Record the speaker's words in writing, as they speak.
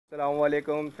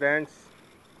अस्सलामुअलैकुम फ्रेंड्स,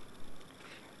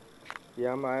 ये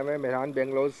हम आए हुए मेहरान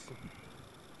बेंगलोर।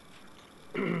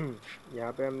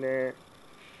 यहाँ पे हमने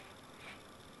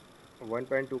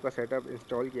 1.2 का सेटअप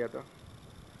इंस्टॉल किया था।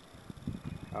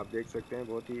 आप देख सकते हैं,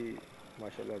 बहुत ही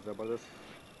माशाल्लाह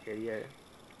ज़बरदस्त एरिया है।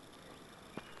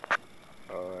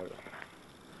 और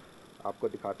आपको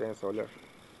दिखाते हैं सोलर,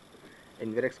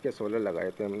 इन्वेरेक्स के सोलर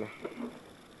लगाए थे हमने।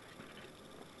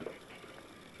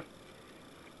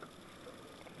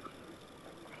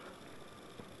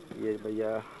 ये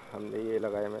भैया हमने ये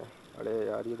लगाए में, अरे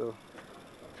यार ये तो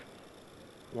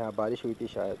यहाँ बारिश हुई थी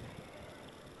शायद,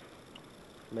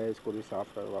 मैं इसको भी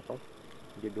साफ़ करवाता हूँ,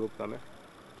 ये धूप कम है।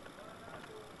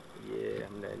 ये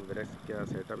हमने इन्वेरेक्स का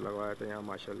सेटअप लगवाया था यहाँ,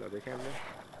 माशाल्लाह देखें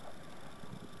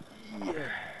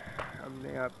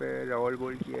हमने यहाँ पे रावल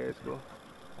बोल्ट किया है इसको,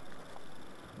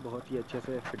 बहुत ही अच्छे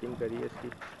से फिटिंग करी है इसकी,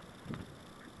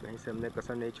 कहीं से हमने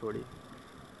कसर नहीं छोड़ी।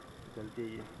 गलती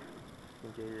ये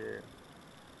क्योंकि ये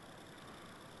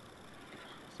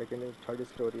सेकेंड थर्ड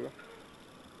स्टोरी है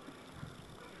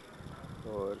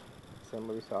और इसे हम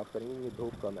अभी साफ़ करेंगे। ये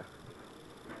धूप कम है,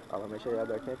 आप हमेशा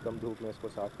याद रखें कम धूप में इसको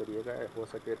साफ़ करिएगा। हो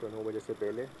सके तो 9 बजे से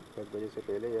पहले, 10 बजे से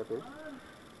पहले, या फिर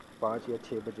 5 या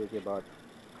 6 बजे के बाद।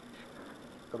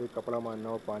 कभी कपड़ा मारना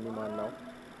हो, पानी मारना हो।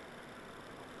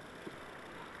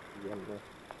 ये हमने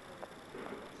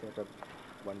सेटअप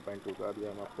 1.2 का। अभी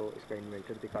हम आपको इसका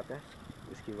इन्वर्टर दिखाते हैं।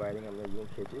 इसकी वायरिंग हमने यूँ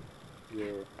खींची, ये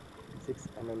 6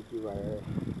 mm की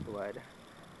वायर है।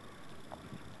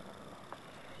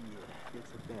 ये देख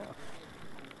सकते हैं आप,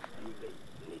 ये गई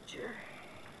नीचे।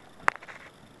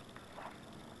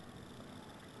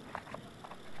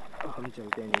 हम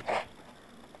चलते हैं नीचे।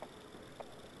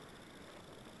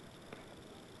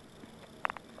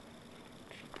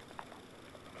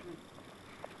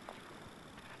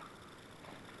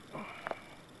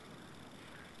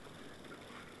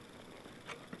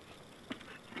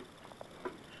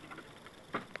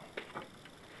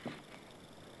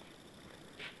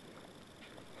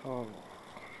 हाँ,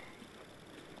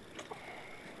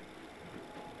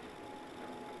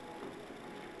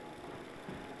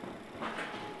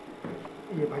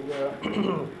 ये भैया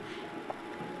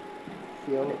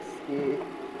फियोनिक्स की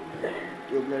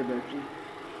ट्यूबलाइट बैटरी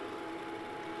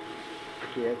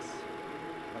KX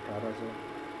 1800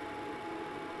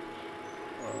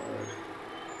 और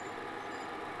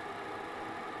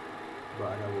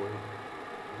 12 वोल्ट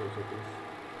 230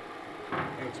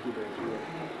 H की बैटरी है।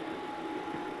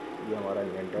 ये हमारा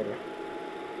इन्वर्टर है।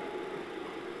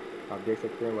 आप देख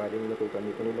सकते हैं वायरिंग में कोई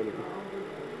कमी तो नहीं लगी थी।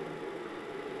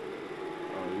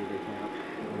 और ये देखें आप,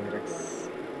 इन्वेरेक्स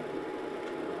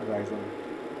राइजन,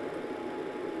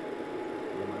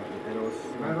 ये हमारा इथेरोस।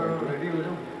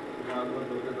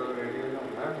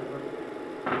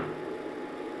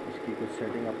 इसकी कुछ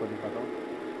सेटिंग आपको दिखाता हूँ।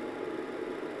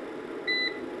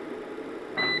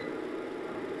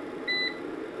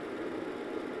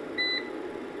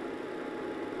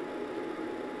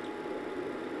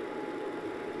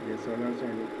 ये सोलर से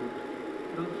इनपुट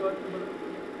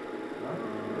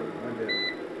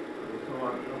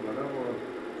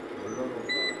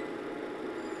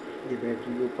ये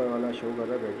बैटरी के ऊपर वाला शो कर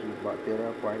रहा है, बैटरी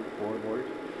 13.4 वोल्ट,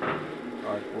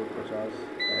 आउटपुट 50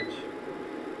 H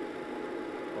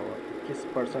और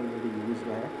 21% अभी यूज़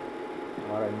में है।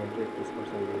 हमारा इन्वर्टर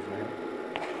 21% यूज़ में है।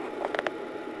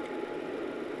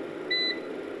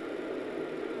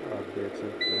 आप देख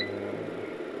सकते हैं।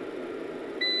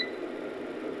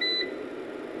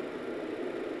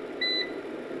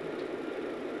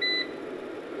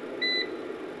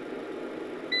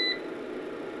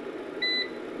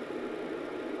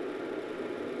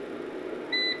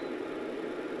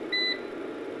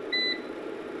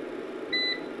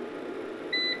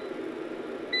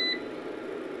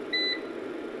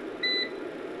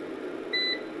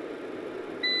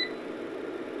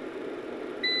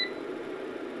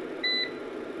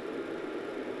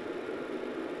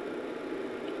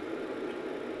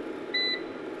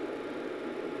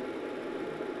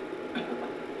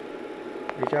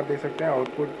 नीचे आप देख सकते हैं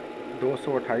आउटपुट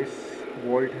 228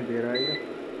 वोल्ट दे रहा है ये।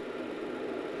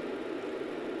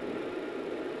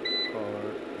 और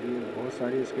ये बहुत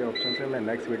सारी इसके ऑप्शन हैं। मैं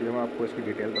नेक्स्ट वीडियो में आपको इसकी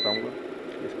डिटेल बताऊंगा,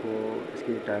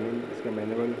 इसकी टाइमिंग, इसका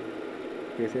मैनुअल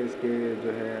कैसे इसके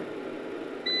जो है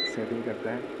सेटिंग करते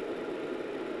हैं।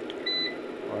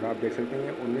 और आप देख सकते हैं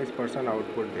ये 19%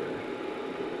 आउटपुट दे रहा है।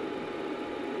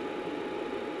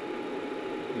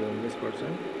 ये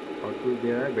 19% आउटपुट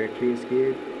दे रहा है। बैटरी इसकी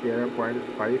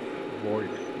 13.5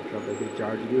 वोल्ट, मतलब अभी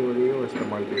चार्ज भी हो रही है और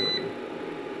इस्तेमाल भी हो रही है।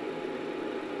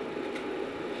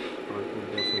 आउटपुट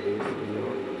 220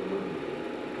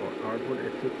 और आउटपुट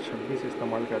 126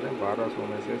 इस्तेमाल कर रहे हैं। 1200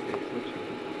 में से 126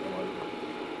 इस्तेमाल कर रहे हैं।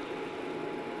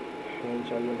 देखते हैं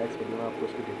इंशाल्लाह नेक्स्ट वीडियो में आपको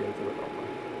उसकी डिटेल से बताऊँगा।